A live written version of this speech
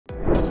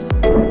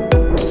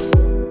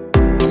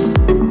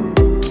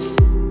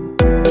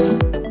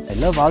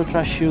love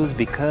ultra shoes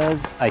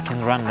because I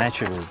can run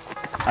naturally.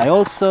 I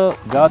also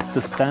got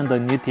to stand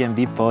on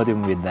UTMB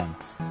podium with them.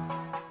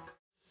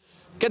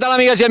 ¿Qué tal,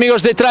 amigas y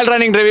amigos de Trail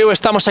Running Review?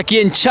 Estamos aquí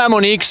en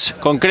Chamonix,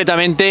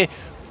 concretamente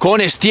con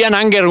Stian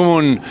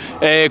Angermund,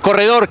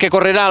 corredor que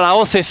correrá la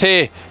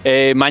OCC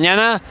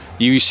mañana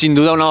y sin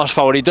duda uno de los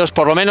favoritos,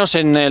 por lo menos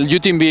en el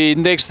UTMB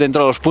Index,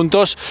 dentro de los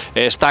puntos,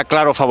 está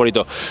claro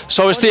favorito.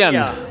 So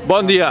Stian,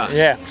 bon dia.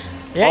 Yeah.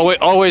 Yeah.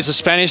 Always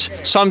Spanish.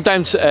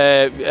 Sometimes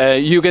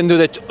you can do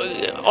that.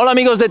 Hola,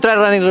 amigos de Trail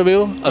Running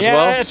Review as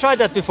well. Yeah, I tried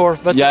that before,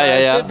 but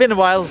yeah. It's been a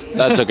while.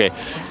 That's okay.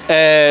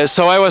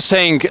 So I was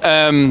saying,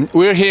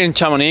 we're here in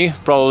Chamonix,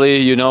 probably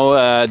you know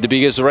the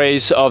biggest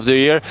race of the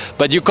year,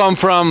 but you come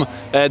from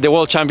the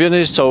World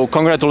Championships, so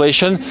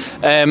congratulations.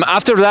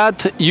 After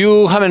that,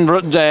 you haven't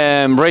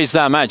raced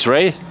that much,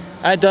 right?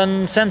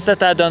 Since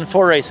that I've done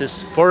 4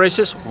 races. 4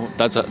 races? Oh,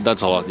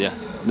 that's a lot, yeah.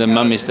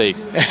 My mistake.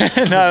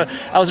 No,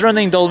 I was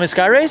running Dolmy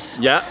Sky Race.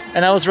 Yeah.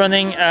 And I was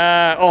running.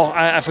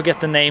 I forget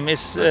the name.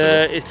 It's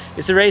a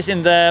race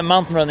in the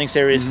mountain running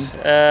series.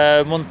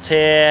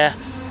 Monte.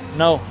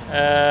 No.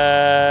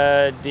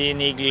 Die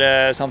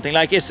Nigle something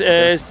like it's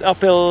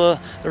uphill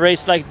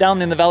race like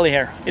down in the valley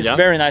here. It's a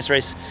very nice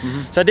race.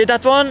 So I did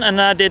that one, and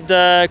I did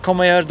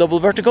Comayeur double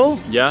vertical.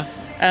 Yeah.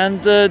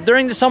 And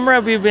during the summer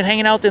we've been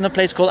hanging out in a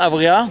place called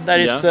Avoria. That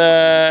is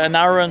an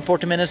hour and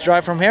 40 minutes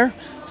drive from here.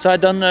 So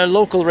I've done a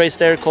local race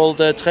there called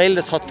Trail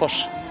des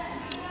Hautes.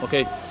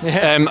 Okay.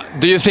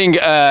 Do you think,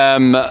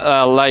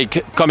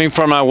 like coming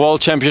from a world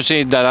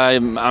championship that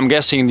I'm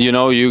guessing, you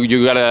know,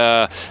 you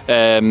gotta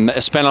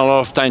spend a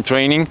lot of time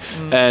training.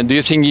 Do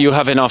you think you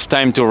have enough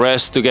time to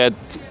rest to get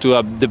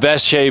to the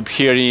best shape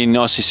here in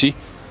OCC?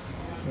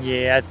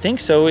 Yeah, I think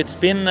so. It's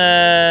been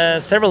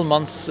several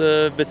months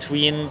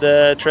between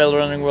the Trail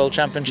Running World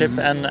Championship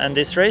and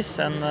this race,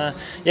 and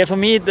yeah, for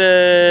me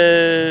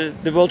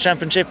the World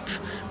Championship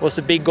was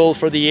a big goal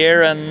for the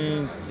year,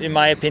 and in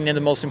my opinion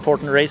the most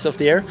important race of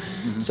the year.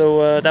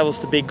 So that was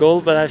the big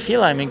goal. But I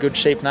feel I'm in good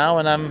shape now,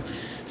 and I'm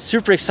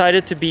super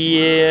excited to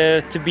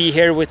be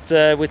here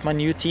with my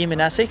new team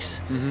in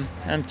Essex,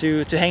 and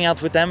to hang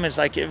out with them. It's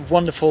like a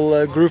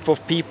wonderful group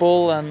of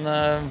people,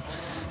 and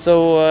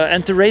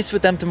and to race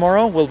with them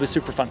tomorrow will be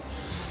super fun.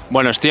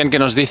 Bueno, Stian, que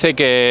nos dice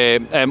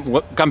que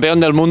campeón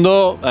del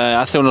mundo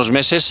hace unos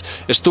meses,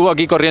 estuvo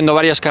aquí corriendo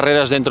varias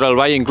carreras dentro del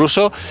valle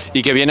incluso,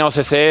 y que viene a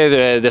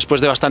OCC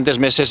después de bastantes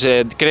meses,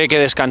 cree que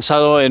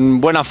descansado,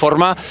 en buena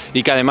forma,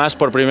 y que además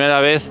por primera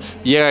vez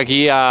llega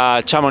aquí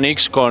a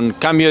Chamonix con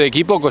cambio de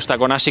equipo, que está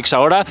con ASICS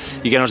ahora,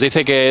 y que nos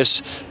dice que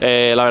es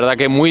la verdad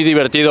que muy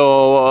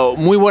divertido,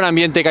 muy buen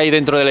ambiente que hay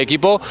dentro del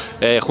equipo,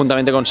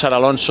 juntamente con Sara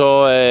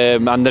Alonso,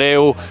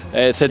 Andreu,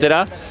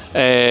 etcétera.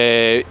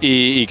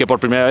 Y que por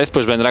primera vez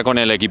pues vendrá con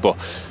el equipo.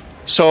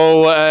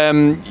 So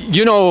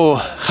you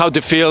know how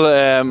to feel,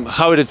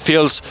 how it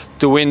feels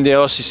to win the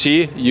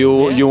OCC.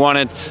 You won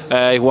it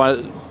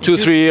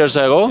 2-3 years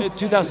ago.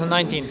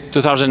 2019.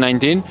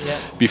 2019,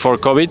 before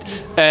COVID.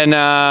 And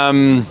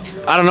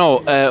I don't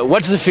know,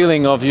 what's the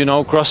feeling of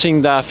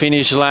crossing the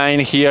finish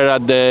line here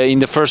in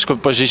the first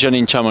position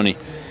in Chamonix?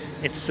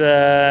 It's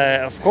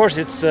of course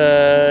it's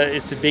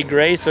a big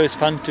race, so it's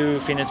fun to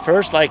finish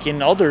first, like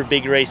in other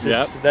big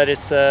races. That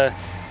is of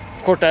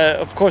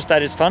course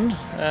that is fun.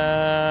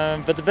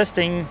 But the best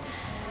thing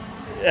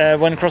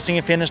when crossing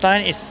a finish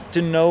line is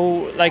to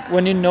know, like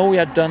when you know you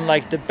have done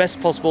like the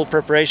best possible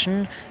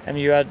preparation, and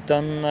you have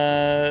done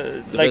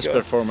like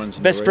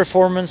best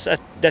performance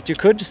that you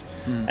could,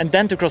 and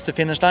then to cross the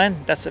finish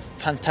line, that's a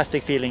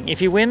fantastic feeling. If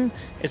you win,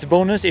 it's a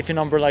bonus. If you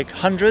number like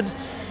 100.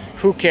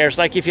 Who cares?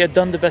 Like if you have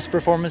done the best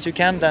performance you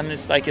can, then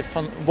it's like a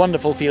fun,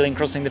 wonderful feeling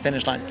crossing the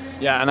finish line.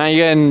 Yeah, and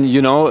again,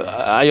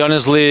 I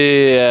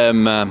honestly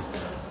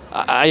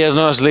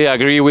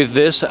agree with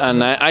this,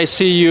 and I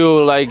see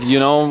you like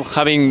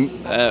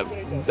having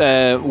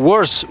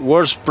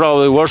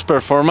probably worse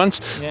performance,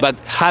 but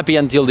happy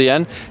until the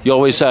end. You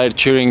always are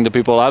cheering the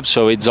people up,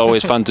 so it's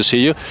always fun to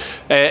see you.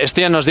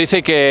 Stian nos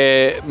dice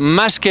que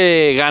más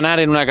que ganar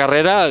en una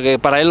carrera, que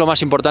para él lo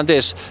más importante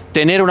es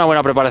tener una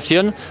buena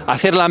preparación,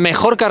 hacer la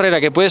mejor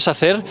carrera que puedes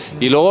hacer,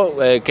 y luego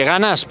que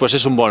ganas, pues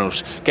es un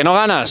bonus. Que no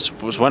ganas,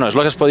 pues bueno, es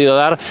lo que has podido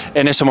dar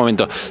en ese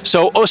momento.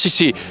 So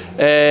OCC,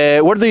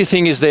 what do you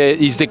think is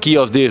the key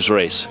of this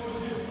race?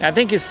 I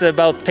think it's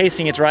about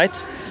pacing it right.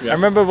 I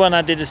remember when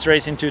I did this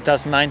race in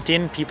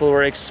 2019, people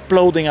were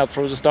exploding out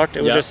from the start.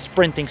 They were just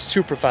sprinting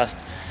super fast.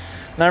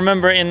 And I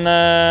remember in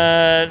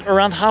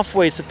around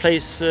halfway, it's a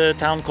place,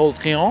 town called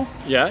Trion.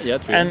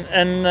 Trion.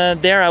 And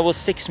there I was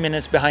 6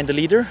 minutes behind the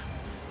leader.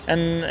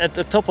 And at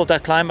the top of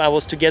that climb, I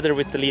was together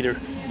with the leader.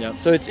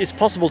 So it's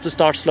possible to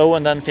start slow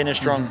and then finish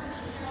strong.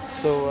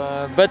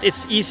 So, but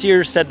it's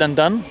easier said than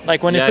done.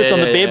 Like when you put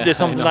on the bib, there's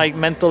something like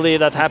mentally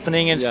that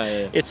happening.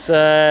 It's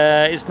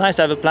nice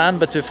to have a plan,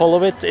 but to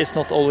follow it is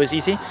not always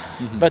easy.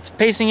 But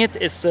pacing it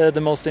is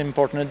the most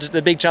important,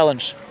 the big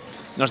challenge.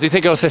 Nos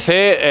dice que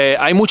OCC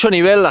hay mucho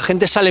nivel, la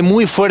gente sale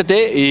muy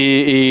fuerte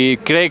y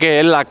cree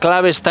que la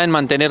clave está en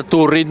mantener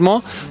tu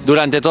ritmo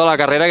durante toda la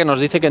carrera, que nos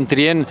dice que en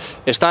Trien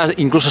está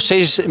incluso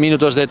 6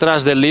 minutos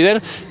detrás del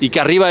líder y que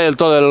arriba del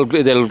todo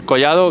del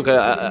collado,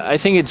 I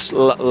think it's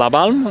La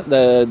Balme,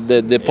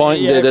 the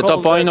point, the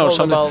top point or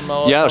something.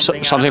 Yeah,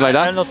 something like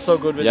that. I'm not so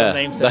good with the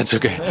names. That's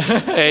okay.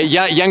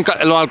 Ya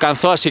lo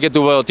alcanzó, así que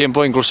tuvo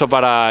tiempo incluso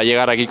para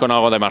llegar aquí con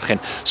algo de margen.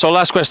 So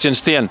last question,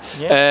 Stian.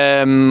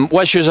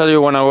 What shoes do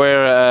you want to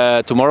wear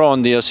tomorrow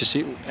on the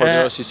OCC, for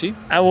the OCC?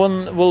 I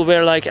will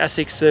wear like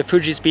Asics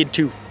Fuji Speed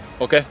 2.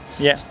 Okay.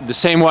 Yeah. The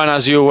same one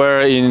as you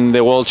were in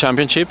the World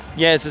Championship?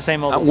 Yeah, it's the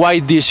same model. Why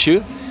this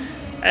shoe?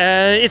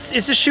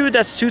 It's a shoe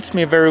that suits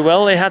me very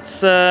well. It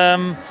has,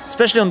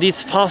 especially on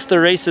these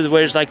faster races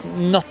where it's like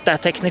not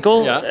that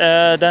technical,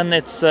 then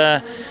it's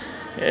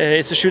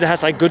a shoe that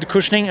has like good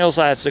cushioning. It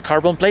also has a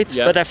carbon plate,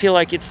 but I feel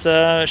like it's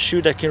a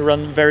shoe that can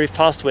run very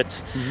fast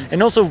with.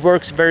 And also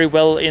works very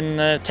well in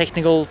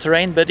technical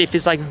terrain, but if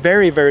it's like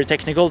very, very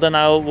technical, then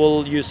I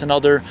will use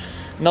another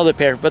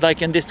pair. But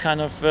like in this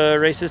kind of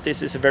races,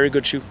 this is a very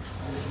good shoe.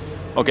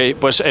 Ok,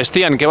 pues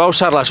Stian, que va a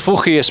usar las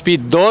Fuji Speed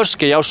 2,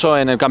 que ya usó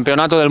en el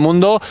Campeonato del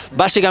Mundo,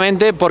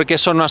 básicamente porque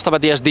son unas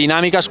zapatillas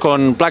dinámicas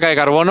con placa de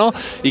carbono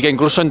y que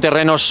incluso en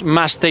terrenos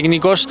más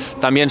técnicos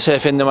también se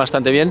defiende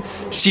bastante bien.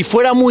 Si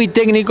fuera muy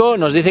técnico,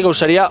 nos dice que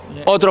usaría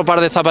otro par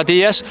de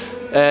zapatillas.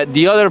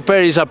 The other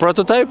pair is a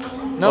prototype?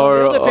 No,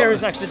 the other pair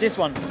is actually this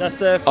one. That's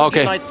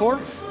Fuji Light 4.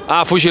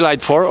 Ah, Fuji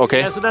Light 4, okay.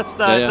 Yeah, so that's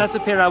a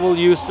pair I will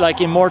use like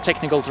in more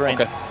technical terrain.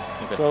 Okay.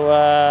 So,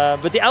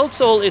 but the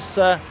outsole is...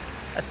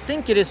 I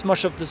think it is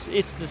much of this.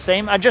 It's the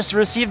same. I just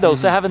received those.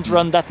 So I haven't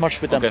run that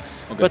much with them. Okay.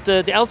 But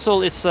the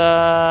outsole is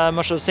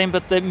much of the same.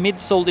 But the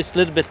midsole is a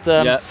little bit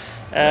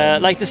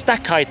like the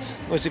stack height.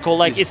 What's it called?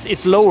 Like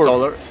it's lower.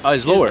 Taller. Oh,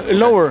 it's lower.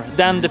 Lower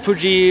than the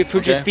Fuji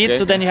Speed.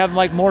 So then you have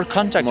like more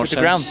contact with the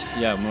ground.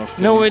 Yeah, more.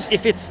 No,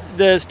 if it's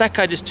the stack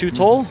height is too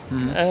tall,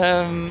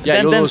 then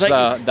you lose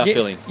like, that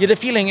feeling. Yeah, the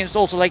feeling is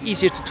also like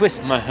easier to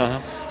twist.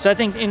 So I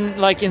think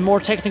in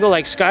more technical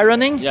like sky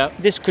running,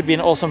 this could be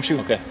an awesome shoe.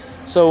 Okay.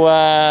 So,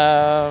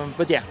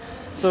 but yeah,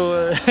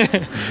 so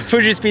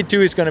Fuji Speed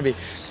 2 is going to be.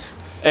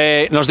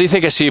 Nos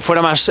dice que si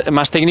fuera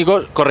más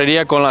técnico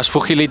correría con las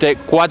Fuji Elite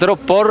 4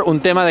 por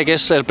un tema de que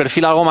es el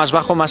perfil algo más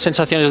bajo, más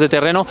sensaciones de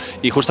terreno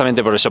y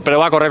justamente por eso, pero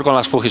va a correr con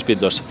las Fuji Speed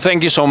 2.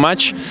 Thank you so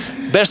much,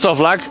 best of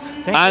luck,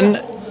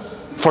 and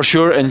for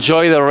sure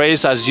enjoy the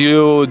race as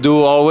you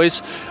do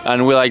always,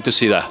 and we like to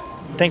see that.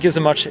 Thank you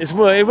so much. It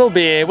will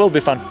be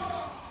fun.